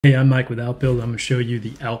Hey, I'm Mike with Outbuild. I'm going to show you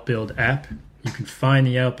the Outbuild app. You can find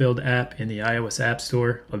the Outbuild app in the iOS App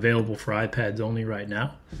Store, available for iPads only right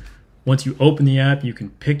now. Once you open the app, you can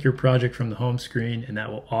pick your project from the home screen, and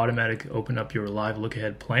that will automatically open up your live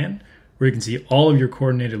look-ahead plan, where you can see all of your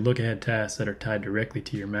coordinated look-ahead tasks that are tied directly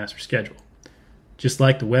to your master schedule. Just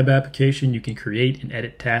like the web application, you can create and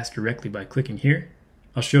edit tasks directly by clicking here.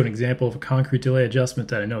 I'll show an example of a concrete delay adjustment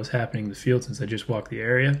that I know is happening in the field since I just walked the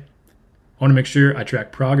area. I want to make sure I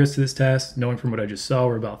track progress to this task, knowing from what I just saw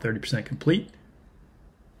we're about 30% complete.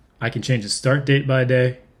 I can change the start date by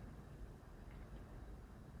day.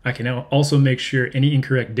 I can also make sure any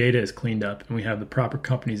incorrect data is cleaned up and we have the proper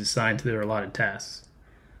companies assigned to their allotted tasks.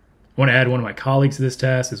 I want to add one of my colleagues to this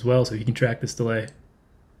task as well so he can track this delay.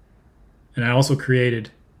 And I also created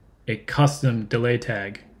a custom delay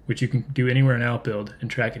tag, which you can do anywhere in Outbuild and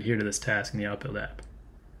track it here to this task in the Outbuild app.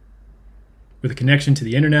 With a connection to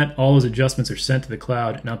the internet, all those adjustments are sent to the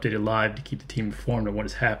cloud and updated live to keep the team informed of what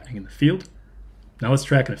is happening in the field. Now let's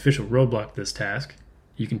track an official roadblock to this task.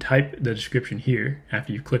 You can type the description here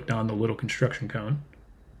after you've clicked on the little construction cone.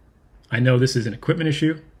 I know this is an equipment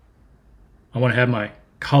issue. I want to have my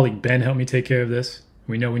colleague Ben help me take care of this.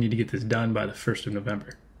 We know we need to get this done by the 1st of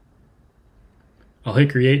November. I'll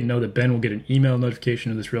hit create and know that Ben will get an email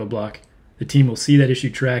notification of this roadblock. The team will see that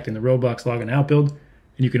issue tracked in the roadblocks log in Outbuild,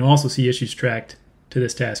 and you can also see issues tracked to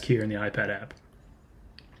this task here in the iPad app.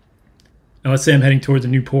 Now let's say I'm heading towards a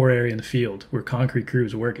new pour area in the field where concrete crew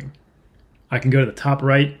is working. I can go to the top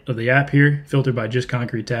right of the app here, filter by just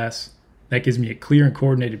concrete tasks. That gives me a clear and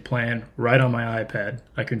coordinated plan right on my iPad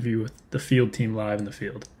I can view with the field team live in the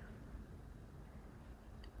field.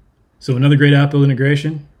 So another great Outbuild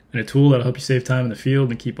integration and a tool that'll help you save time in the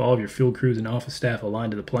field and keep all of your field crews and office staff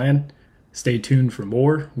aligned to the plan. Stay tuned for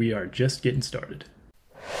more. We are just getting started.